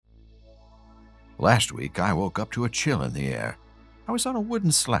Last week, I woke up to a chill in the air. I was on a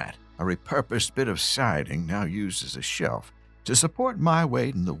wooden slat, a repurposed bit of siding now used as a shelf, to support my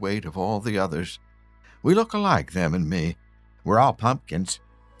weight and the weight of all the others. We look alike, them and me. We're all pumpkins.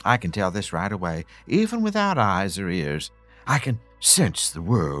 I can tell this right away, even without eyes or ears. I can sense the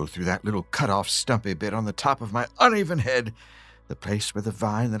world through that little cut-off stumpy bit on the top of my uneven head, the place where the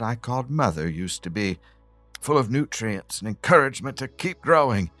vine that I called Mother used to be, full of nutrients and encouragement to keep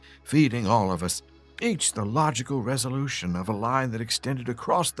growing, feeding all of us, each the logical resolution of a line that extended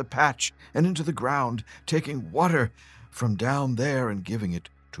across the patch and into the ground, taking water from down there and giving it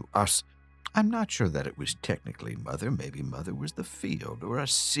to us. I'm not sure that it was technically Mother. Maybe Mother was the field or a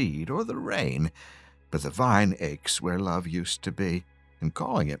seed or the rain. But the vine aches where love used to be, and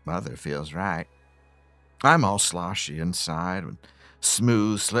calling it Mother feels right. I'm all sloshy inside, with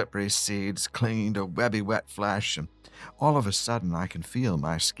smooth, slippery seeds clinging to webby wet flesh, and all of a sudden I can feel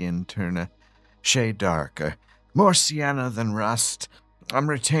my skin turn a shade darker, more sienna than rust. I'm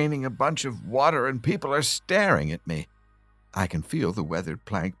retaining a bunch of water, and people are staring at me. I can feel the weathered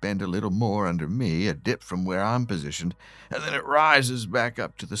plank bend a little more under me, a dip from where I'm positioned, and then it rises back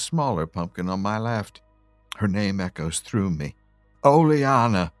up to the smaller pumpkin on my left. Her name echoes through me.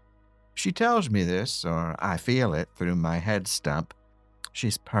 Oleana. She tells me this, or I feel it through my head stump.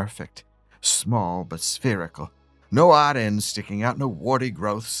 She's perfect, small but spherical. No odd ends sticking out, no warty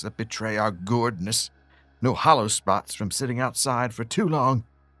growths that betray our gourdness, no hollow spots from sitting outside for too long.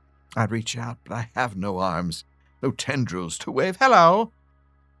 I'd reach out, but I have no arms. No tendrils to wave hello.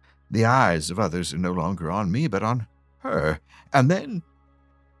 The eyes of others are no longer on me, but on her. And then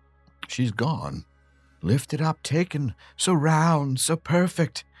she's gone. Lifted up, taken, so round, so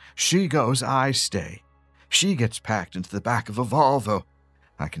perfect. She goes, I stay. She gets packed into the back of a Volvo.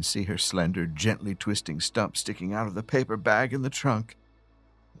 I can see her slender, gently twisting stump sticking out of the paper bag in the trunk.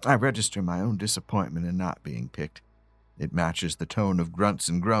 I register my own disappointment in not being picked. It matches the tone of grunts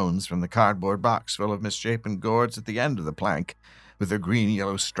and groans from the cardboard box full of misshapen gourds at the end of the plank, with their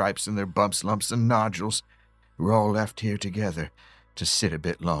green-yellow stripes and their bumps, lumps, and nodules. We're all left here together to sit a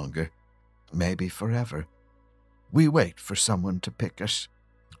bit longer, maybe forever. We wait for someone to pick us,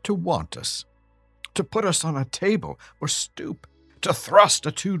 to want us, to put us on a table or stoop, to thrust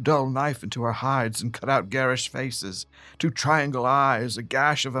a too-dull knife into our hides and cut out garish faces, two triangle eyes, a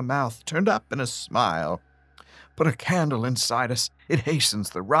gash of a mouth turned up in a smile. Put a candle inside us. It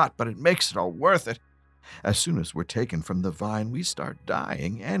hastens the rot, but it makes it all worth it. As soon as we're taken from the vine, we start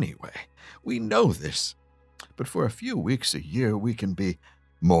dying anyway. We know this. But for a few weeks a year, we can be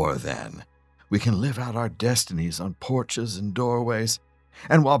more than. We can live out our destinies on porches and doorways.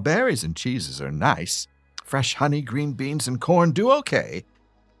 And while berries and cheeses are nice, fresh honey, green beans, and corn do okay,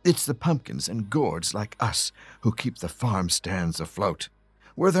 it's the pumpkins and gourds like us who keep the farm stands afloat.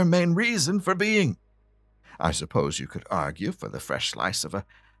 We're their main reason for being. I suppose you could argue for the fresh slice of a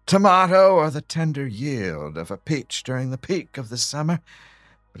tomato or the tender yield of a peach during the peak of the summer,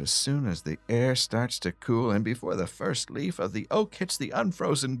 but as soon as the air starts to cool and before the first leaf of the oak hits the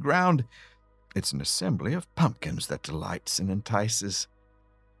unfrozen ground, it's an assembly of pumpkins that delights and entices.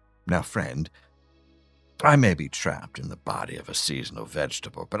 Now, friend, I may be trapped in the body of a seasonal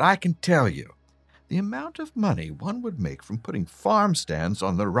vegetable, but I can tell you, the amount of money one would make from putting farm stands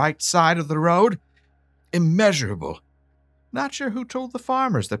on the right side of the road, immeasurable. Not sure who told the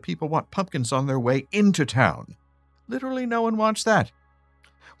farmers that people want pumpkins on their way into town. Literally no one wants that.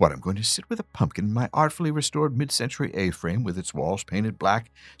 What, I'm going to sit with a pumpkin in my artfully restored mid-century A-frame with its walls painted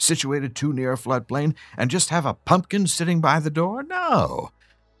black, situated too near a floodplain, and just have a pumpkin sitting by the door? No.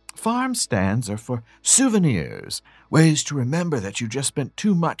 Farm stands are for souvenirs, ways to remember that you just spent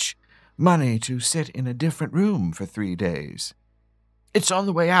too much money to sit in a different room for 3 days. It's on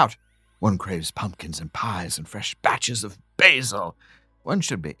the way out. One craves pumpkins and pies and fresh batches of basil. One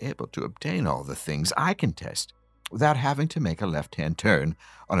should be able to obtain all the things I can test without having to make a left-hand turn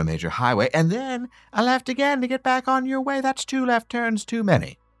on a major highway and then a left again to get back on your way. That's 2 left turns too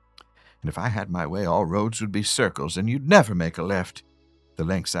many. And if I had my way, all roads would be circles and you'd never make a left. The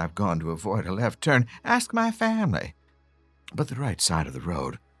lengths I've gone to avoid a left turn, ask my family. But the right side of the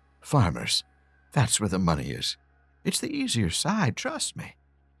road, farmers, that's where the money is. It's the easier side, trust me.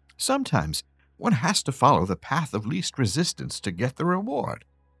 Sometimes one has to follow the path of least resistance to get the reward.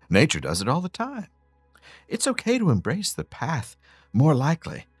 Nature does it all the time. It's okay to embrace the path more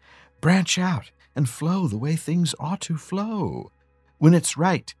likely. Branch out and flow the way things ought to flow. When it's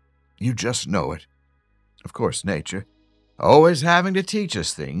right, you just know it. Of course, nature, always having to teach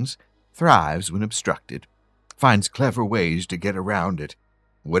us things, thrives when obstructed, finds clever ways to get around it,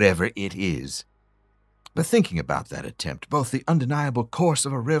 whatever it is. But thinking about that attempt, both the undeniable course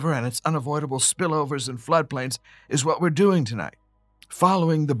of a river and its unavoidable spillovers and floodplains, is what we're doing tonight.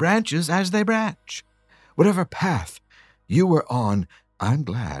 Following the branches as they branch. Whatever path you were on, I'm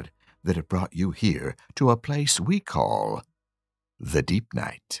glad that it brought you here to a place we call the Deep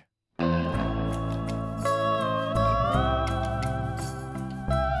Night.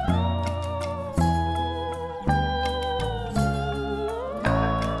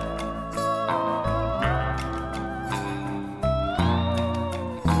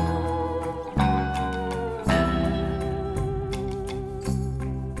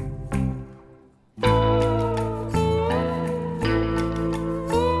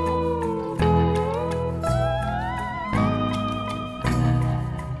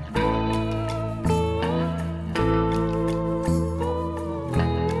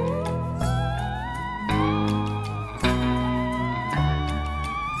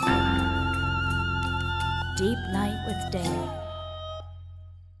 Deep Night with Dave.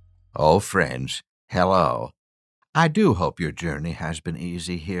 Oh, friends, hello. I do hope your journey has been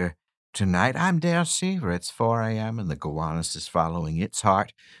easy here. Tonight I'm Dale Seaver. It's 4 a.m. and the Gowanus is following its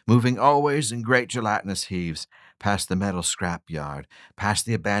heart, moving always in great gelatinous heaves, past the metal scrap yard, past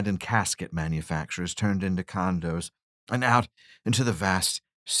the abandoned casket manufacturers turned into condos, and out into the vast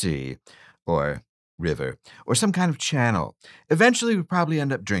sea, or river, or some kind of channel. Eventually we probably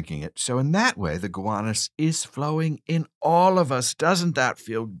end up drinking it, so in that way the Gowanus is flowing in all of us. Doesn't that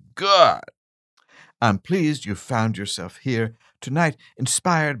feel good? I'm pleased you found yourself here tonight,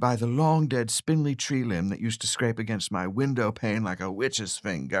 inspired by the long-dead spindly tree limb that used to scrape against my window pane like a witch's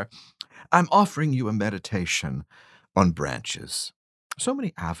finger. I'm offering you a meditation on branches. So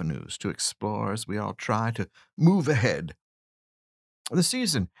many avenues to explore as we all try to move ahead. The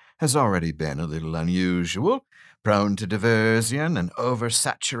season has already been a little unusual, prone to diversion and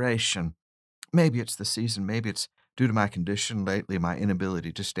oversaturation. Maybe it's the season, maybe it's due to my condition lately, my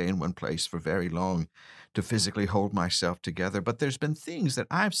inability to stay in one place for very long, to physically hold myself together. But there's been things that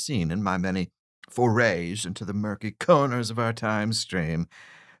I've seen in my many forays into the murky corners of our time stream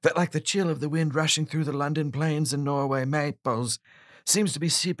that, like the chill of the wind rushing through the London plains and Norway maples, seems to be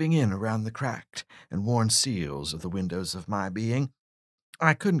seeping in around the cracked and worn seals of the windows of my being.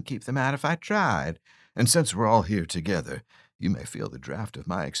 I couldn't keep them out if I tried, and since we're all here together, you may feel the draft of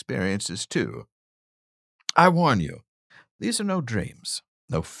my experiences too. I warn you, these are no dreams,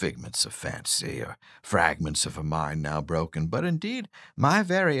 no figments of fancy or fragments of a mind now broken, but indeed my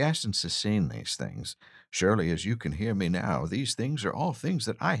very essence has seen these things. Surely as you can hear me now, these things are all things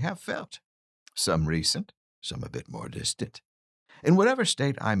that I have felt, some recent, some a bit more distant. In whatever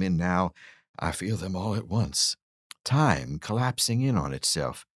state I'm in now, I feel them all at once. Time collapsing in on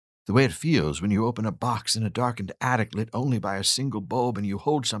itself, the way it feels when you open a box in a darkened attic lit only by a single bulb and you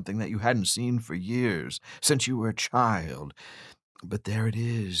hold something that you hadn't seen for years, since you were a child. But there it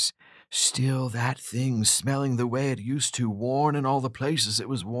is, still that thing, smelling the way it used to, worn in all the places it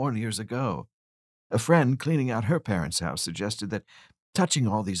was worn years ago. A friend cleaning out her parents' house suggested that touching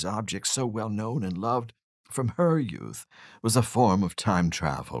all these objects so well known and loved from her youth was a form of time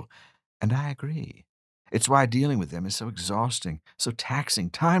travel, and I agree. It's why dealing with them is so exhausting, so taxing.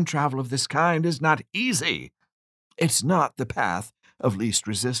 Time travel of this kind is not easy. It's not the path of least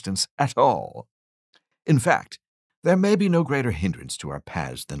resistance at all. In fact, there may be no greater hindrance to our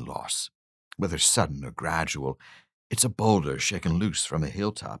paths than loss. Whether sudden or gradual, it's a boulder shaken loose from a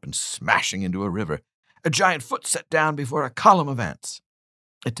hilltop and smashing into a river, a giant foot set down before a column of ants.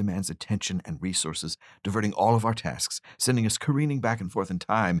 It demands attention and resources, diverting all of our tasks, sending us careening back and forth in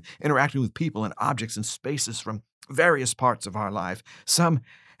time, interacting with people and objects and spaces from various parts of our life, some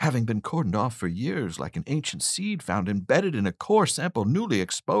having been cordoned off for years like an ancient seed found embedded in a core sample newly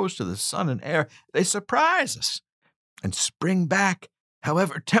exposed to the sun and air. They surprise us and spring back,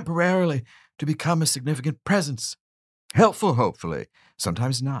 however temporarily, to become a significant presence. Helpful, hopefully,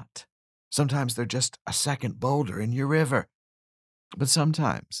 sometimes not. Sometimes they're just a second boulder in your river. But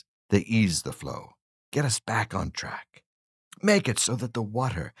sometimes they ease the flow, get us back on track, make it so that the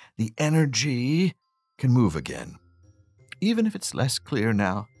water, the energy, can move again. Even if it's less clear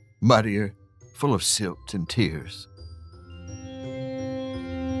now, muddier, full of silt and tears.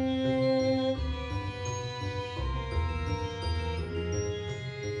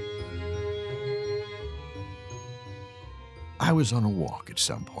 I was on a walk at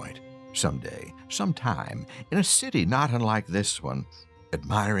some point, someday, sometime, in a city not unlike this one,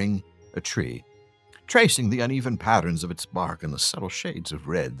 admiring a tree, tracing the uneven patterns of its bark and the subtle shades of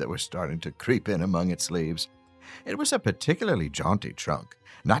red that were starting to creep in among its leaves. It was a particularly jaunty trunk,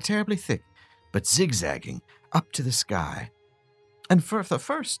 not terribly thick, but zigzagging up to the sky. And for the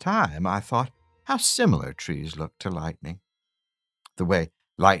first time I thought, how similar trees look to lightning. The way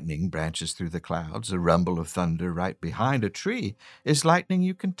lightning branches through the clouds, a rumble of thunder right behind a tree, is lightning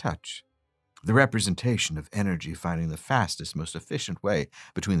you can touch. The representation of energy finding the fastest, most efficient way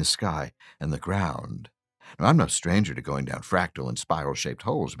between the sky and the ground. Now, I'm no stranger to going down fractal and spiral-shaped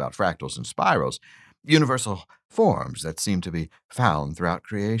holes about fractals and spirals, universal forms that seem to be found throughout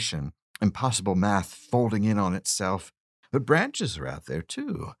creation, impossible math folding in on itself. But branches are out there,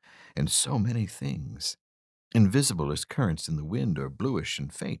 too, in so many things, invisible as currents in the wind or bluish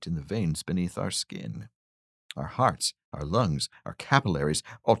and faint in the veins beneath our skin. Our hearts, our lungs, our capillaries,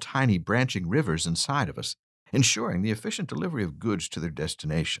 all tiny branching rivers inside of us, ensuring the efficient delivery of goods to their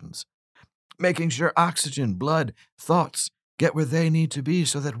destinations, making sure oxygen, blood, thoughts get where they need to be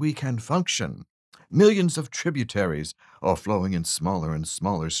so that we can function. Millions of tributaries, all flowing in smaller and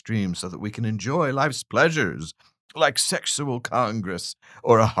smaller streams so that we can enjoy life's pleasures, like sexual congress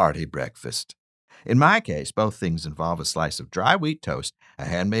or a hearty breakfast. In my case, both things involve a slice of dry wheat toast, a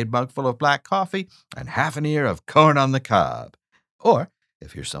handmade mugful of black coffee, and half an ear of corn on the cob. Or,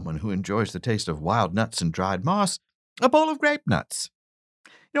 if you're someone who enjoys the taste of wild nuts and dried moss, a bowl of grape nuts.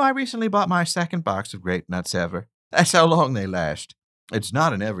 I recently bought my second box of grape nuts ever. That's how long they last. It's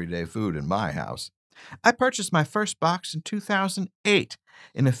not an everyday food in my house. I purchased my first box in 2008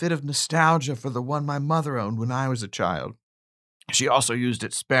 in a fit of nostalgia for the one my mother owned when I was a child. She also used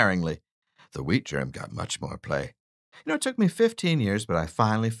it sparingly. The wheat germ got much more play. It took me 15 years, but I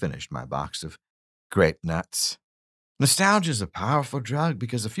finally finished my box of grape nuts. Nostalgia's a powerful drug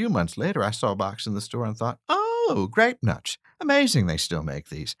because a few months later I saw a box in the store and thought, oh, grape nuts. Amazing they still make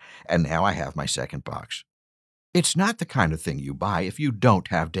these. And now I have my second box. It's not the kind of thing you buy if you don't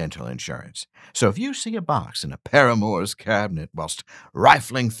have dental insurance. So if you see a box in a paramour's cabinet whilst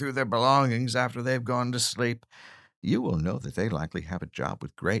rifling through their belongings after they've gone to sleep, you will know that they likely have a job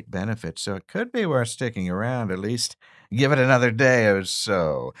with great benefits, so it could be worth sticking around, at least give it another day or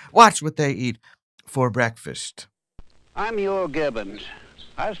so. Watch what they eat for breakfast. I'm Yule Gibbons.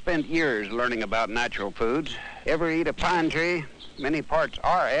 I've spent years learning about natural foods. Ever eat a pine tree? Many parts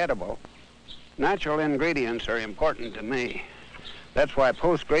are edible. Natural ingredients are important to me. That's why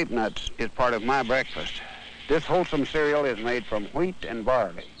Post Grape Nuts is part of my breakfast. This wholesome cereal is made from wheat and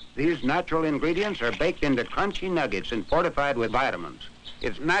barley. These natural ingredients are baked into crunchy nuggets and fortified with vitamins.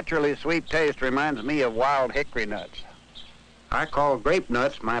 Its naturally sweet taste reminds me of wild hickory nuts. I call Grape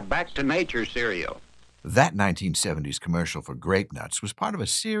Nuts my back-to-nature cereal. That 1970s commercial for Grape Nuts was part of a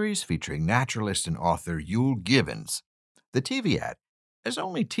series featuring naturalist and author Yule Gibbons. The TV ad, as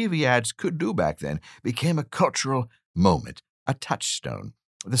only TV ads could do back then, became a cultural moment, a touchstone,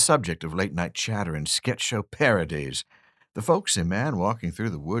 the subject of late-night chatter and sketch show parodies. The folksy man walking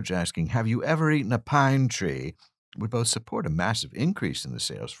through the woods asking, have you ever eaten a pine tree, would both support a massive increase in the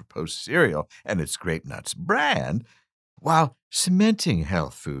sales for Post cereal and its Grape Nuts brand, while cementing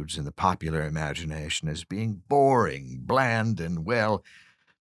health foods in the popular imagination as being boring, bland, and, well,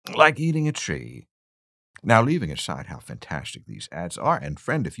 like eating a tree. Now, leaving aside how fantastic these ads are, and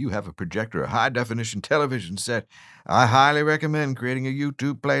friend, if you have a projector or high-definition television set, I highly recommend creating a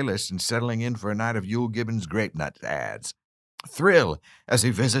YouTube playlist and settling in for a night of Yule Gibbons Grape Nut ads. Thrill as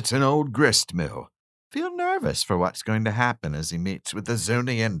he visits an old grist mill. Feel nervous for what's going to happen as he meets with the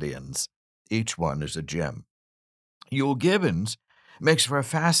Zuni Indians. Each one is a gem. Yule Gibbons makes for a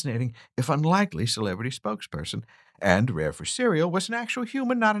fascinating, if unlikely, celebrity spokesperson, and, rare for cereal, was an actual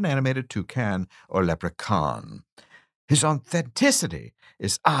human, not an animated toucan or leprechaun. His authenticity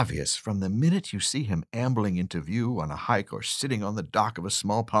is obvious from the minute you see him ambling into view on a hike or sitting on the dock of a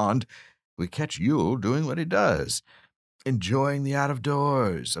small pond. We catch Yule doing what he does, enjoying the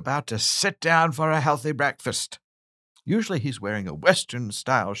out-of-doors, about to sit down for a healthy breakfast. Usually he's wearing a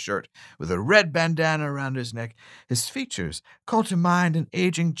Western-style shirt with a red bandana around his neck. His features call to mind an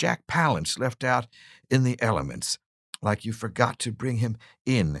aging Jack Palance left out in the elements, like you forgot to bring him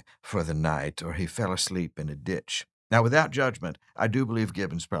in for the night or he fell asleep in a ditch. Now, without judgment, I do believe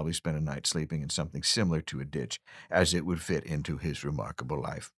Gibbons probably spent a night sleeping in something similar to a ditch, as it would fit into his remarkable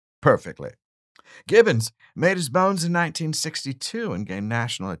life perfectly. Gibbons made his bones in 1962 and gained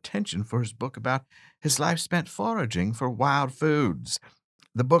national attention for his book about his life spent foraging for wild foods.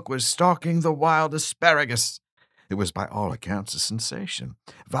 The book was Stalking the Wild Asparagus. It was by all accounts a sensation,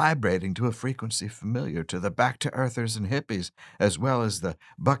 vibrating to a frequency familiar to the back-to-earthers and hippies, as well as the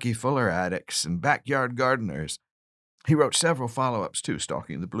Bucky Fuller addicts and backyard gardeners. He wrote several follow-ups too,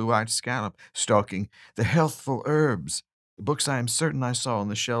 Stalking the Blue-Eyed Scallop, Stalking the Healthful Herbs, books I am certain I saw on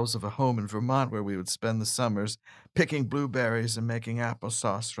the shelves of a home in Vermont where we would spend the summers picking blueberries and making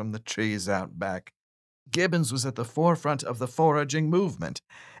applesauce from the trees out back. Gibbons was at the forefront of the foraging movement,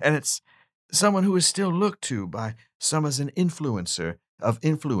 and it's someone who is still looked to by some as an influencer of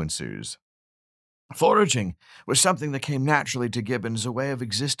influencers. Foraging was something that came naturally to Gibbons, a way of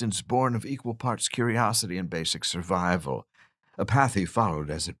existence born of equal parts curiosity and basic survival, a path he followed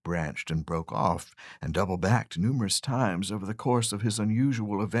as it branched and broke off and double-backed numerous times over the course of his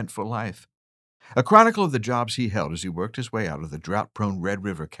unusual, eventful life. A chronicle of the jobs he held as he worked his way out of the drought-prone Red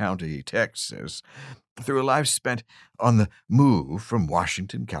River County, Texas, through a life spent on the move from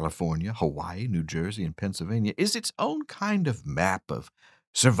Washington, California, Hawaii, New Jersey, and Pennsylvania, is its own kind of map of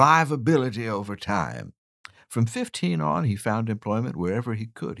survivability over time. From 15 on, he found employment wherever he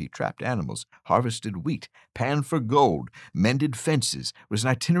could. He trapped animals, harvested wheat, panned for gold, mended fences, was an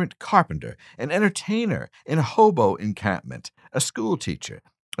itinerant carpenter, an entertainer in a hobo encampment, a school teacher,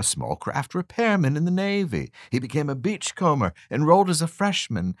 a small craft repairman in the Navy. He became a beachcomber, enrolled as a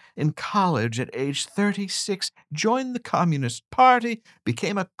freshman in college at age 36, joined the Communist Party,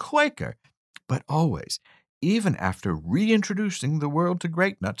 became a Quaker, but always, even after reintroducing the world to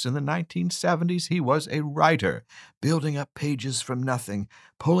Grape Nuts in the 1970s, he was a writer, building up pages from nothing,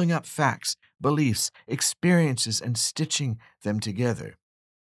 pulling up facts, beliefs, experiences, and stitching them together.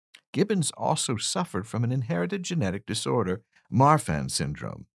 Gibbons also suffered from an inherited genetic disorder, Marfan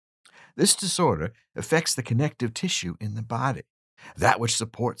syndrome. This disorder affects the connective tissue in the body, that which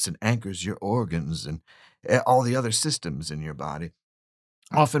supports and anchors your organs and all the other systems in your body.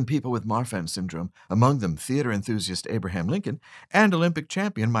 Often people with Marfan syndrome, among them theater enthusiast Abraham Lincoln and Olympic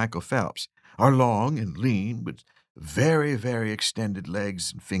champion Michael Phelps, are long and lean with very, very extended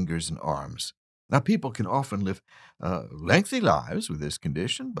legs and fingers and arms. Now, people can often live lengthy lives with this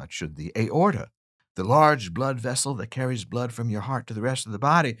condition, but should the aorta, the large blood vessel that carries blood from your heart to the rest of the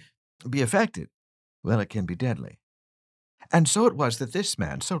body, be affected, well, it can be deadly. And so it was that this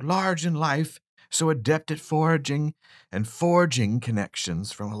man, so large in life, so adept at foraging and forging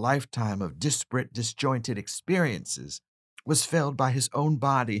connections from a lifetime of disparate, disjointed experiences, was felled by his own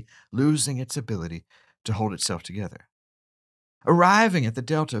body losing its ability to hold itself together. Arriving at the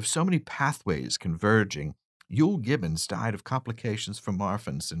delta of so many pathways converging, Yule Gibbons died of complications from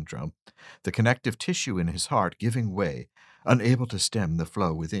Marfan syndrome, the connective tissue in his heart giving way, unable to stem the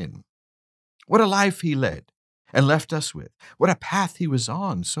flow within. What a life he led and left us with. What a path he was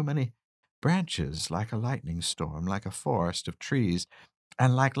on, so many branches, like a lightning storm, like a forest of trees,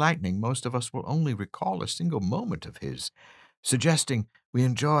 and like lightning, most of us will only recall a single moment of his, suggesting we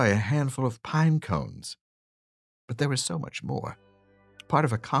enjoy a handful of pine cones. But there was so much more, part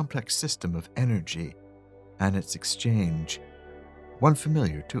of a complex system of energy and its exchange, one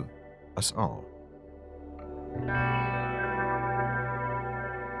familiar to us all.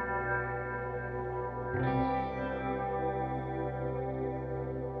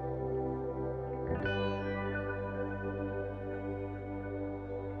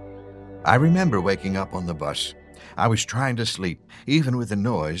 I remember waking up on the bus. I was trying to sleep, even with the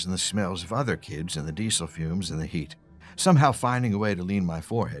noise and the smells of other kids and the diesel fumes and the heat, somehow finding a way to lean my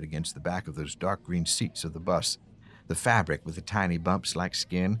forehead against the back of those dark green seats of the bus, the fabric with the tiny bumps like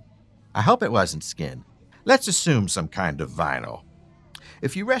skin. I hope it wasn't skin. Let's assume some kind of vinyl.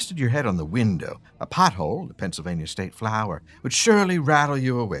 If you rested your head on the window, a pothole, the Pennsylvania state flower, would surely rattle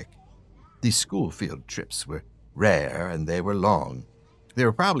you awake. These school field trips were rare, and they were long. They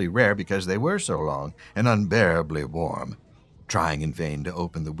were probably rare because they were so long and unbearably warm. Trying in vain to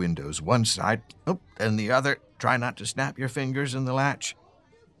open the windows one side, and the other, try not to snap your fingers in the latch.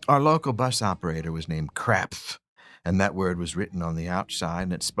 Our local bus operator was named Krapf, and that word was written on the outside,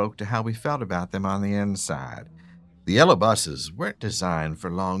 and it spoke to how we felt about them on the inside. The yellow buses weren't designed for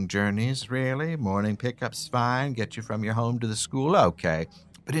long journeys, really. Morning pickup's fine, get you from your home to the school, okay.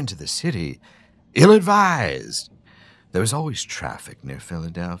 But into the city, ill-advised. There was always traffic near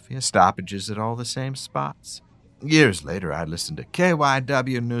Philadelphia, stoppages at all the same spots. Years later, I'd listen to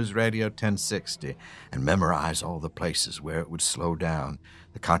KYW News Radio 1060 and memorize all the places where it would slow down,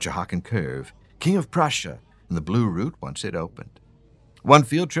 the Conshohocken Curve, King of Prussia, and the Blue Route once it opened. One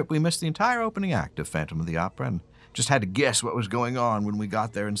field trip, we missed the entire opening act of Phantom of the Opera and just had to guess what was going on when we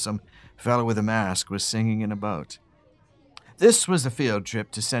got there and some fellow with a mask was singing in a boat. This was a field trip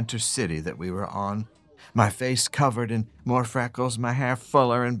to Center City that we were on. My face covered in more freckles, my hair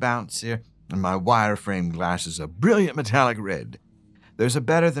fuller and bouncier, and my wire-framed glasses a brilliant metallic red. There's a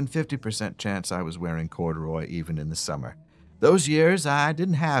better than 50% chance I was wearing corduroy even in the summer. Those years, I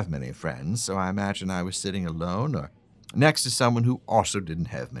didn't have many friends, so I imagine I was sitting alone or next to someone who also didn't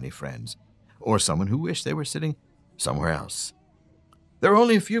have many friends, or someone who wished they were sitting somewhere else. There were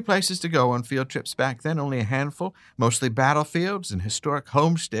only a few places to go on field trips back then, only a handful, mostly battlefields and historic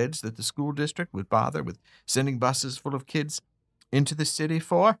homesteads that the school district would bother with sending buses full of kids into the city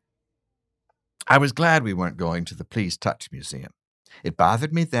for. I was glad we weren't going to the Please Touch Museum. It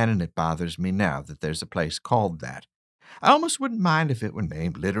bothered me then and it bothers me now that there's a place called that. I almost wouldn't mind if it were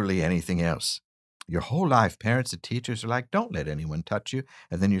named literally anything else. Your whole life, parents and teachers are like, don't let anyone touch you,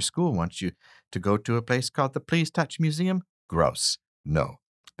 and then your school wants you to go to a place called the Please Touch Museum? Gross. No.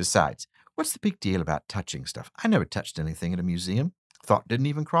 Besides, what's the big deal about touching stuff? I never touched anything at a museum. Thought didn't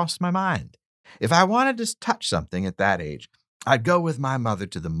even cross my mind. If I wanted to touch something at that age, I'd go with my mother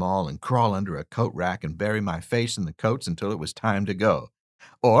to the mall and crawl under a coat rack and bury my face in the coats until it was time to go.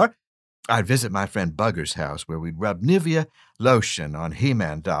 Or I'd visit my friend Bugger's house where we'd rub Nivea lotion on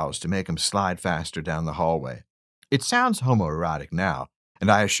He-Man dolls to make 'em slide faster down the hallway. It sounds homoerotic now, and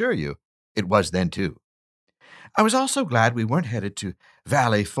I assure you, it was then too. I was also glad we weren't headed to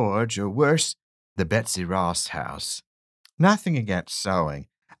Valley Forge or worse, the Betsy Ross house. Nothing against sewing,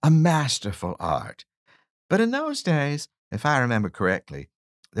 a masterful art. But in those days, if I remember correctly,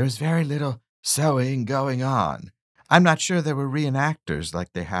 there was very little sewing going on. I'm not sure there were reenactors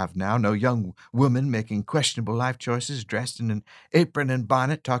like they have now, no young woman making questionable life choices dressed in an apron and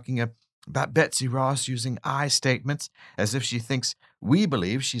bonnet talking about Betsy Ross using I statements as if she thinks we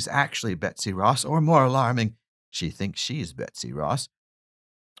believe she's actually Betsy Ross, or more alarming, she thinks she's Betsy Ross.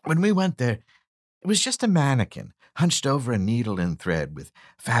 When we went there, it was just a mannequin, hunched over a needle and thread with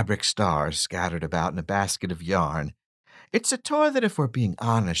fabric stars scattered about in a basket of yarn. It's a toy that, if we're being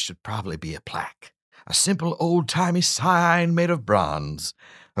honest, should probably be a plaque. A simple old-timey sign made of bronze.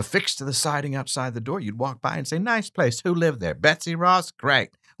 Affixed to the siding outside the door, you'd walk by and say, nice place, who lived there? Betsy Ross?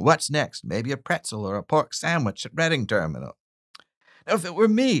 Great. What's next? Maybe a pretzel or a pork sandwich at Reading Terminal. Now, if it were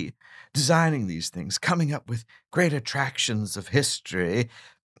me designing these things, coming up with great attractions of history,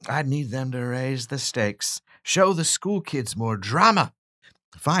 I'd need them to raise the stakes, show the school kids more drama.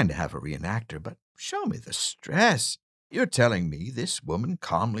 Fine to have a reenactor, but show me the stress. You're telling me this woman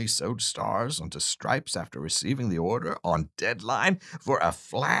calmly sewed stars onto stripes after receiving the order on deadline for a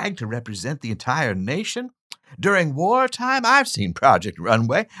flag to represent the entire nation? During wartime, I've seen Project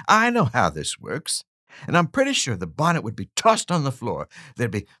Runway. I know how this works. And I'm pretty sure the bonnet would be tossed on the floor.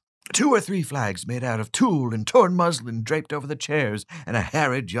 There'd be 2 or 3 flags made out of tulle and torn muslin draped over the chairs, and a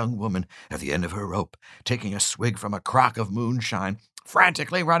harried young woman at the end of her rope, taking a swig from a crock of moonshine,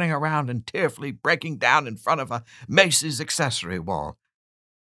 frantically running around and tearfully breaking down in front of a Macy's accessory wall.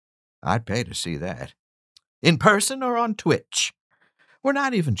 I'd pay to see that. In person or on Twitch. We're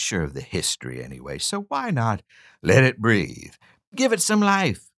not even sure of the history anyway, so why not let it breathe? Give it some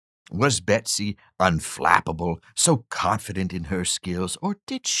life. Was Betsy unflappable, so confident in her skills, or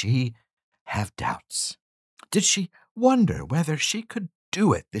did she have doubts? Did she wonder whether she could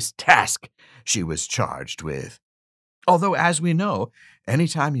do it, this task she was charged with? Although, as we know, any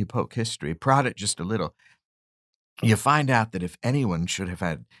time you poke history, prod it just a little, you find out that if anyone should have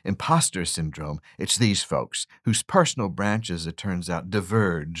had imposter syndrome, it's these folks, whose personal branches, it turns out,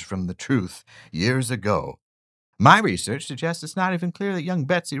 diverged from the truth years ago. My research suggests it's not even clear that young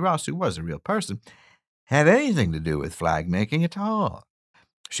Betsy Ross, who was a real person, had anything to do with flag making at all.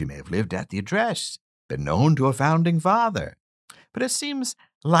 She may have lived at the address, been known to a founding father, but it seems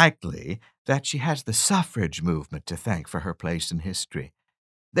likely that she has the suffrage movement to thank for her place in history.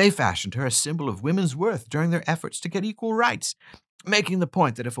 They fashioned her a symbol of women's worth during their efforts to get equal rights, making the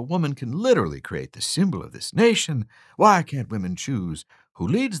point that if a woman can literally create the symbol of this nation, why can't women choose who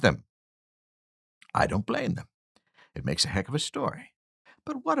leads them? I don't blame them. It makes a heck of a story.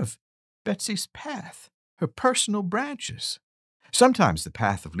 But what of Betsy's path, her personal branches? Sometimes the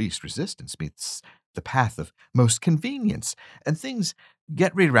path of least resistance meets the path of most convenience, and things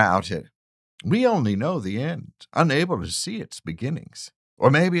get rerouted. We only know the end, unable to see its beginnings. Or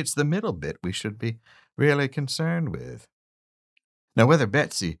maybe it's the middle bit we should be really concerned with. Now, whether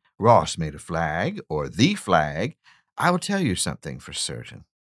Betsy Ross made a flag or the flag, I will tell you something for certain.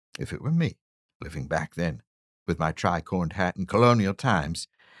 If it were me, living back then, with my tricorned hat in colonial times,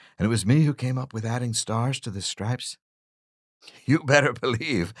 and it was me who came up with adding stars to the stripes, you better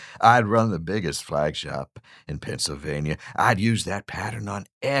believe I'd run the biggest flag shop in Pennsylvania. I'd use that pattern on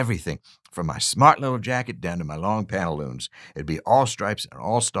everything, from my smart little jacket down to my long pantaloons. It'd be all stripes and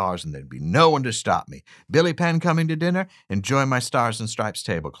all stars, and there'd be no one to stop me. Billy Penn coming to dinner, enjoy my stars and stripes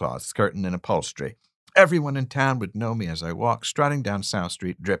tablecloth, curtain and upholstery. Everyone in town would know me as I walked, strutting down South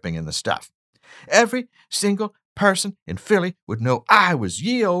Street, dripping in the stuff. Every single person in Philly would know I was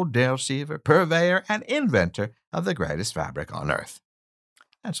ye old Dale Seaver, purveyor and inventor of the greatest fabric on earth.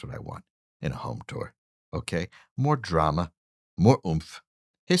 That's what I want in a home tour. Okay, more drama, more oomph.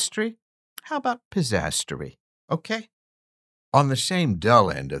 History? How about pizzastery? Okay? On the same dull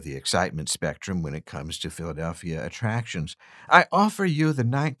end of the excitement spectrum when it comes to Philadelphia attractions, I offer you the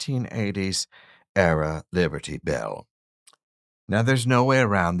 1980s era Liberty Bell. Now, there's no way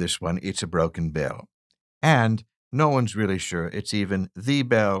around this one. It's a broken bell. And no one's really sure it's even the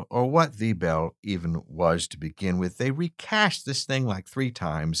bell or what the bell even was to begin with. They recast this thing like 3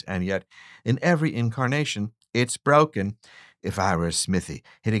 times, and yet in every incarnation, it's broken. If I were a smithy,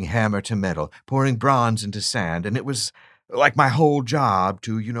 hitting hammer to metal, pouring bronze into sand, and it was like my whole job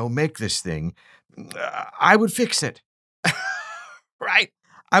to, make this thing, I would fix it. Right?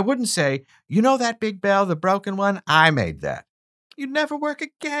 I wouldn't say, that big bell, the broken one, I made that. You'd never work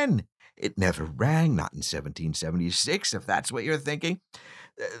again. It never rang, not in 1776, if that's what you're thinking.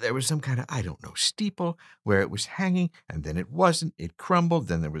 There was some kind of, I don't know, steeple where it was hanging, and then it wasn't. It crumbled,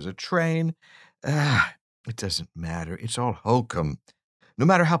 then there was a train. It doesn't matter. It's all hokum. No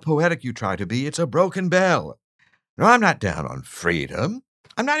matter how poetic you try to be, it's a broken bell. No, I'm not down on freedom.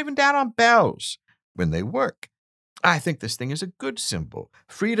 I'm not even down on bells when they work. I think this thing is a good symbol.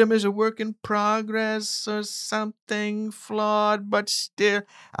 Freedom is a work in progress or something flawed, but still,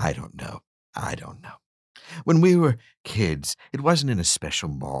 I don't know. When we were kids, it wasn't in a special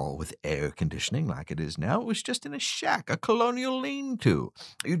mall with air conditioning like it is now. It was just in a shack, a colonial lean-to.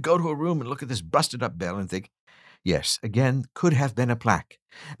 You'd go to a room and look at this busted-up bell and think, yes, again, could have been a plaque.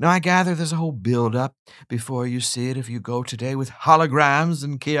 Now, I gather there's a whole build-up before you see it if you go today with holograms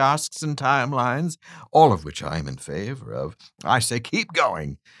and kiosks and timelines, all of which I'm in favor of. I say keep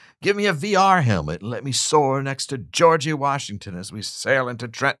going. Give me a VR helmet and let me soar next to Georgie Washington as we sail into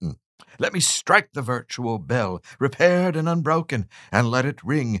Trenton. Let me strike the virtual bell, repaired and unbroken, and let it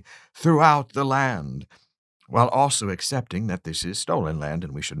ring throughout the land, while also accepting that this is stolen land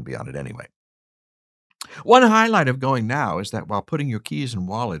and we shouldn't be on it anyway. One highlight of going now is that while putting your keys and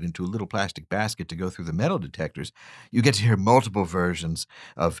wallet into a little plastic basket to go through the metal detectors, you get to hear multiple versions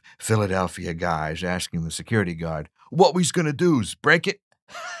of Philadelphia guys asking the security guard, what we's going to do is break it?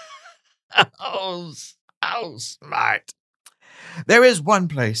 Oh, smart. There is one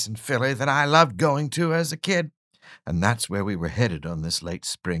place in Philly that I loved going to as a kid, and that's where we were headed on this late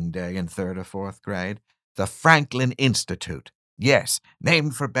spring day in 3rd or 4th grade, the Franklin Institute. Yes,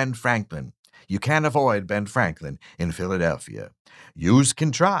 named for Ben Franklin. You can't avoid Ben Franklin in Philadelphia. Yous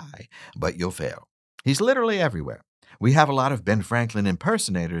can try, but you'll fail. He's literally everywhere. We have a lot of Ben Franklin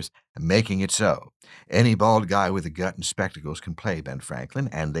impersonators making it so. Any bald guy with a gut and spectacles can play Ben Franklin,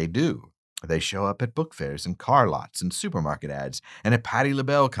 and they do. They show up at book fairs and car lots and supermarket ads and at Patti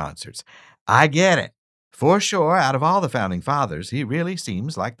LaBelle concerts. I get it. For sure, out of all the founding fathers, he really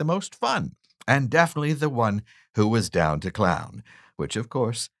seems like the most fun, and definitely the one who was down to clown, which, of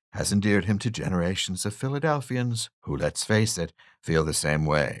course, has endeared him to generations of Philadelphians who, let's face it, feel the same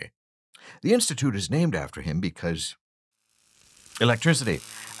way. The Institute is named after him because electricity,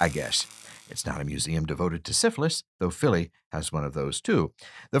 I guess. It's not a museum devoted to syphilis, though Philly has one of those too.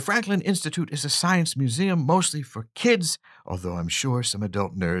 The Franklin Institute is a science museum mostly for kids, although I'm sure some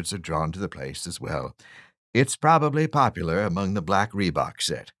adult nerds are drawn to the place as well. It's probably popular among the black Reebok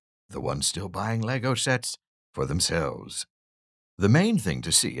set, the ones still buying Lego sets for themselves. The main thing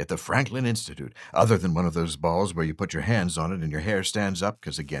to see at the Franklin Institute, other than one of those balls where you put your hands on it and your hair stands up,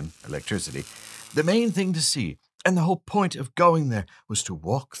 because again, electricity, the main thing to see, and the whole point of going there, was to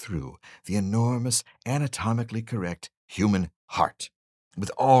walk through the enormous, anatomically correct human heart,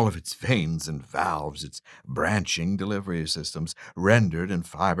 with all of its veins and valves, its branching delivery systems, rendered in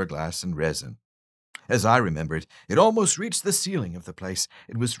fiberglass and resin. As I remember it, it almost reached the ceiling of the place.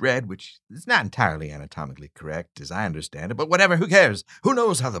 It was red, which is not entirely anatomically correct, as I understand it, but whatever, who cares? Who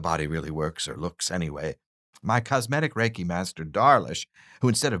knows how the body really works or looks anyway? My cosmetic Reiki master, Darlish, who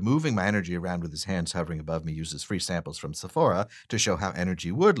instead of moving my energy around with his hands hovering above me, uses free samples from Sephora to show how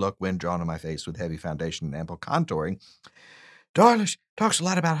energy would look when drawn on my face with heavy foundation and ample contouring. Darlish talks a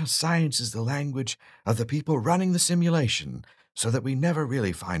lot about how science is the language of the people running the simulation, so that we never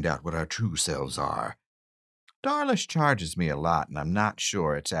really find out what our true selves are. Darlish charges me a lot, and I'm not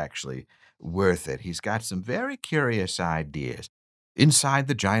sure it's actually worth it. He's got some very curious ideas. Inside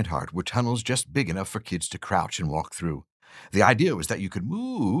the giant heart were tunnels just big enough for kids to crouch and walk through. The idea was that you could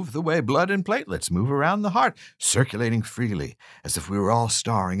move the way blood and platelets move around the heart, circulating freely, as if we were all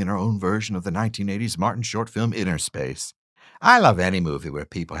starring in our own version of the 1980s Martin short film Inner Space. I love any movie where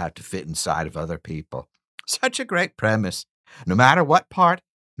people have to fit inside of other people. Such a great premise. No matter what part,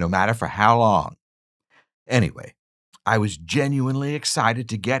 no matter for how long. Anyway, I was genuinely excited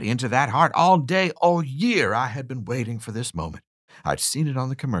to get into that heart. All day, all year, I had been waiting for this moment. I'd seen it on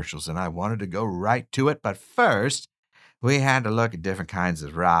the commercials, and I wanted to go right to it, but first, we had to look at different kinds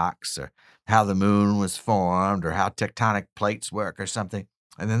of rocks, or how the moon was formed, or how tectonic plates work, or something.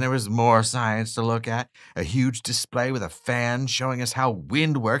 And then there was more science to look at, a huge display with a fan showing us how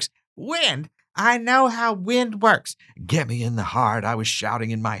wind works. Wind? I know how wind works. Get me in the heart, I was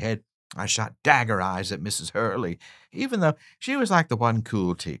shouting in my head. I shot dagger eyes at Mrs. Hurley, even though she was like the one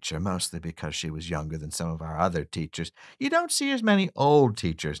cool teacher, mostly because she was younger than some of our other teachers. You don't see as many old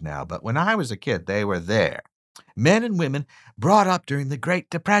teachers now, but when I was a kid, they were there. Men and women brought up during the Great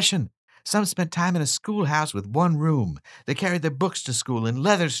Depression. Some spent time in a schoolhouse with one room. They carried their books to school in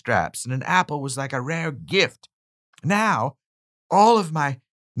leather straps, and an apple was like a rare gift. Now, all of my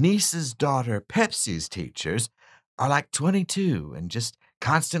niece's daughter Pepsi's teachers are like 22 and just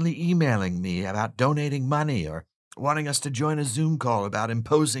constantly emailing me about donating money or wanting us to join a Zoom call about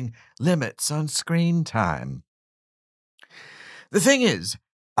imposing limits on screen time. The thing is,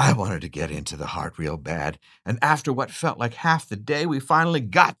 I wanted to get into the heart real bad, and after what felt like half the day, we finally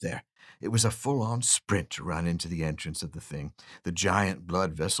got there. It was a full-on sprint to run into the entrance of the thing, the giant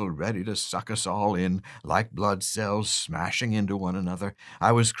blood vessel ready to suck us all in, like blood cells smashing into one another.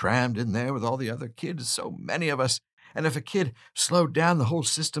 I was crammed in there with all the other kids, so many of us. And if a kid slowed down, the whole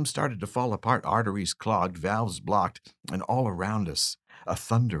system started to fall apart, arteries clogged, valves blocked, and all around us, a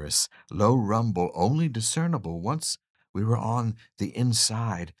thunderous, low rumble only discernible once we were on the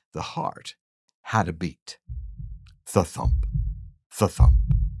inside. The heart had a beat. The-thump, the-thump,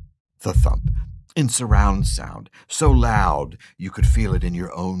 the-thump, in surround sound, so loud you could feel it in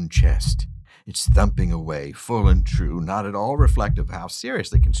your own chest. It's thumping away, full and true, not at all reflective of how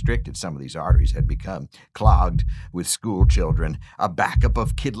seriously constricted some of these arteries had become, clogged with school children, a backup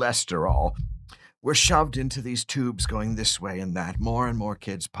of kidlesterol. We're shoved into these tubes going this way and that, more and more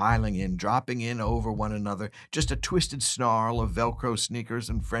kids piling in, dropping in over one another, just a twisted snarl of Velcro sneakers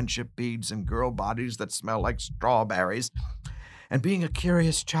and friendship beads and girl bodies that smell like strawberries. And being a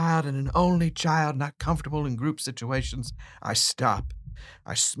curious child and an only child not comfortable in group situations, I stop.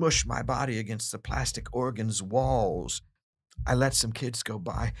 I smush my body against the plastic organ's walls. I let some kids go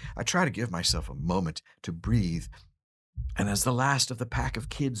by. I try to give myself a moment to breathe. And as the last of the pack of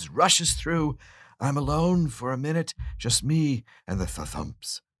kids rushes through, I'm alone for a minute, just me and the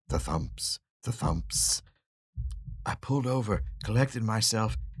thumps, the thumps, the thumps. I pulled over, collected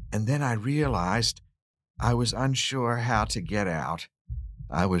myself, and then I realized I was unsure how to get out.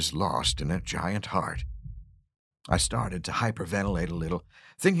 I was lost in a giant heart. I started to hyperventilate a little,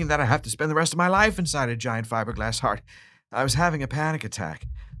 thinking that I'd have to spend the rest of my life inside a giant fiberglass heart. I was having a panic attack.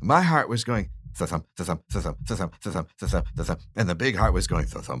 My heart was going thump, thump, thump, thump, thump, thump, thump, and the big heart was going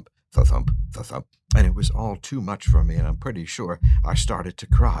thump, thump, thump, and it was all too much for me, and I'm pretty sure I started to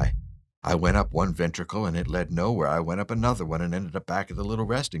cry. I went up one ventricle, and it led nowhere. I went up another one and ended up back at the little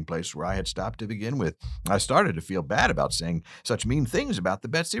resting place where I had stopped to begin with. I started to feel bad about saying such mean things about the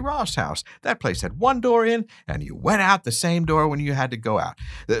Betsy Ross house. That place had one door in, and you went out the same door when you had to go out.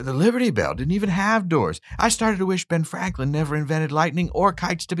 The Liberty Bell didn't even have doors. I started to wish Ben Franklin never invented lightning or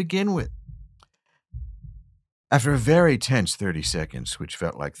kites to begin with. After a very tense 30 seconds, which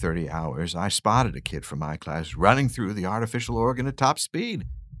felt like 30 hours, I spotted a kid from my class running through the artificial organ at top speed.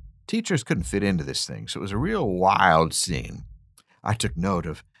 Teachers couldn't fit into this thing, so it was a real wild scene. I took note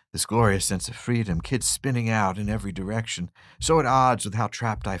of this glorious sense of freedom, kids spinning out in every direction, so at odds with how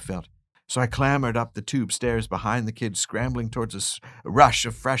trapped I felt. So I clambered up the tube stairs behind the kids, scrambling towards a rush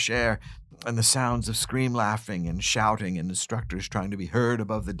of fresh air and the sounds of scream laughing and shouting and instructors trying to be heard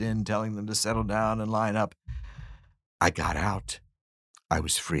above the din, telling them to settle down and line up. I got out. I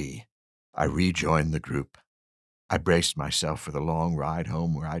was free. I rejoined the group. I braced myself for the long ride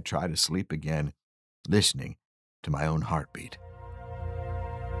home where I'd try to sleep again, listening to my own heartbeat.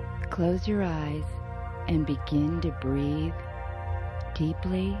 Close your eyes and begin to breathe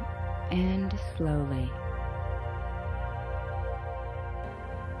deeply and slowly.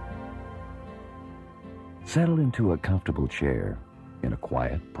 Settle into a comfortable chair in a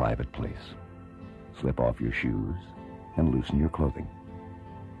quiet, private place. Slip off your shoes and loosen your clothing.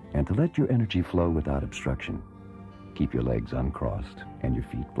 And to let your energy flow without obstruction, keep your legs uncrossed and your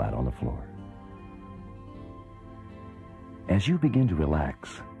feet flat on the floor. As you begin to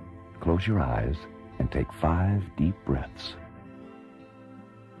relax, close your eyes and take 5 deep breaths.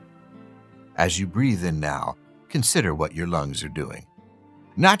 As you breathe in now, consider what your lungs are doing.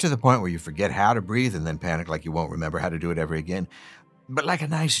 Not to the point where you forget how to breathe and then panic like you won't remember how to do it ever again, but like a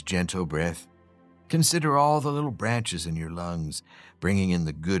nice gentle breath. Consider all the little branches in your lungs, bringing in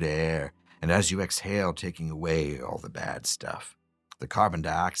the good air, and as you exhale, taking away all the bad stuff, the carbon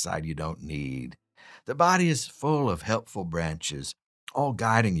dioxide you don't need. The body is full of helpful branches, all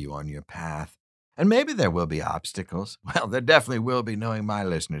guiding you on your path. And maybe there will be obstacles. Well, there definitely will be, knowing my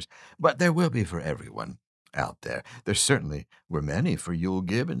listeners, but there will be for everyone out there. There certainly were many for Yule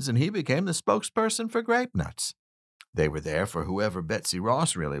Gibbons, and he became the spokesperson for Grape Nuts. They were there for whoever Betsy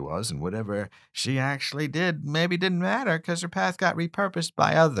Ross really was, and whatever she actually did maybe didn't matter because her path got repurposed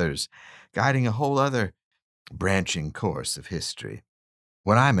by others, guiding a whole other branching course of history.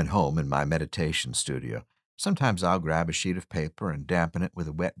 When I'm at home in my meditation studio, sometimes I'll grab a sheet of paper and dampen it with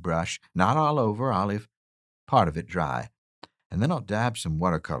a wet brush, not all over, I'll leave part of it dry. And then I'll dab some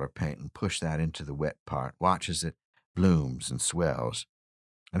watercolor paint and push that into the wet part, watch as it blooms and swells.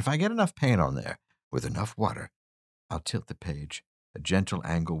 And if I get enough paint on there, with enough water, I'll tilt the page. A gentle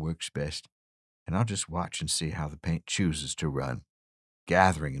angle works best, and I'll just watch and see how the paint chooses to run,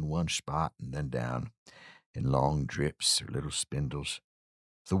 gathering in one spot and then down, in long drips or little spindles.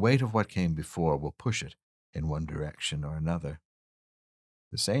 The weight of what came before will push it in one direction or another.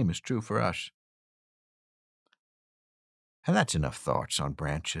 The same is true for us. And that's enough thoughts on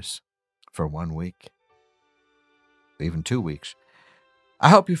branches for 1 week, even 2 weeks. I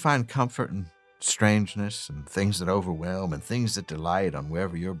hope you find comfort in strangeness and things that overwhelm and things that delight on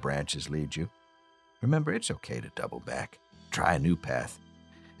wherever your branches lead you. Remember, it's okay to double back. Try a new path.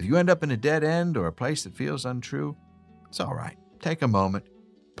 If you end up in a dead end or a place that feels untrue, it's all right. Take a moment,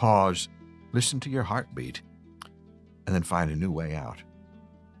 pause, listen to your heartbeat, and then find a new way out.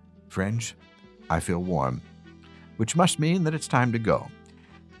 Friends, I feel warm, which must mean that it's time to go.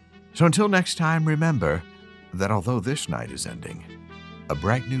 So until next time, remember that although this night is ending, a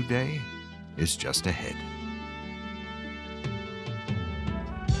bright new day is just ahead.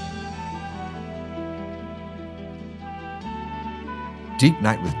 Deep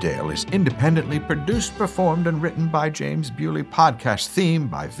Night with Dale is independently produced, performed, and written by James Bewley. Podcast theme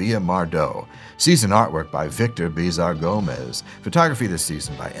by Via Mardeau. Season artwork by Victor Bizar Gomez. Photography this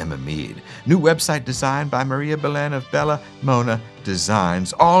season by Emma Mead. New website design by Maria Belen of Bella Mona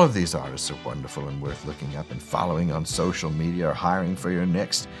Designs. All of these artists are wonderful and worth looking up and following on social media or hiring for your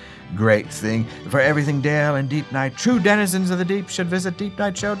next great thing. For everything Dale and Deep Night, true denizens of the deep should visit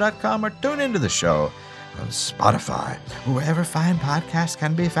deepnightshow.com or tune into the show on Spotify, wherever fine podcasts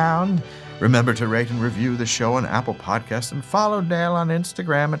can be found. Remember to rate and review the show on Apple Podcasts and follow Dale on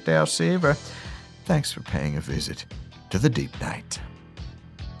Instagram at Dale Seaver. Thanks for paying a visit to the Deep Night.